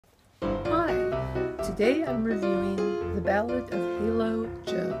Today I'm reviewing The Ballad of Halo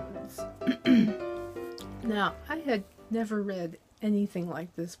Jones. Now, I had never read anything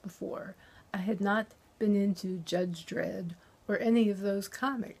like this before. I had not been into Judge Dredd or any of those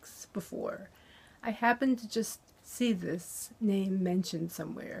comics before. I happened to just see this name mentioned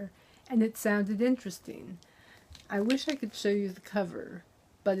somewhere, and it sounded interesting. I wish I could show you the cover,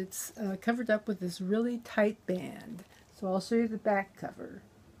 but it's covered up with this really tight band. So I'll show you the back cover.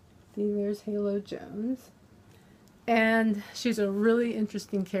 See, there's Halo Jones. And she's a really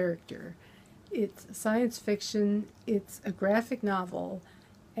interesting character. It's science fiction, it's a graphic novel,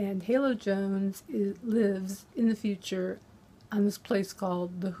 and Halo Jones lives in the future on this place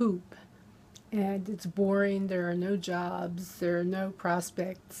called The Hoop. And it's boring, there are no jobs, there are no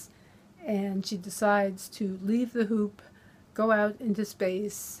prospects, and she decides to leave the Hoop, go out into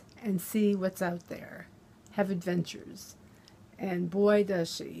space, and see what's out there, have adventures. And boy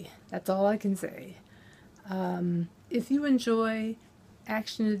does she. That's all I can say. If you enjoy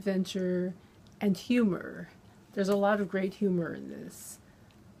action adventure and humor, there's a lot of great humor in this,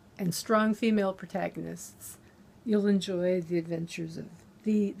 and strong female protagonists, you'll enjoy the adventures of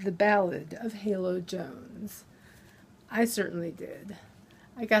the Ballad of Halo Jones. I certainly did.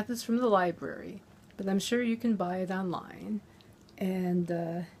 I got this from the library, but I'm sure you can buy it online. And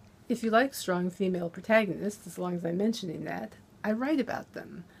if you like strong female protagonists, as long as I'm mentioning that, I write about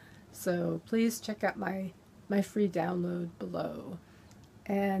them. So please check out my free download below.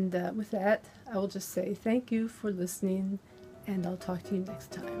 And with that, I will just say thank you for listening, and I'll talk to you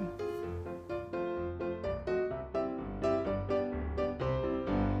next time.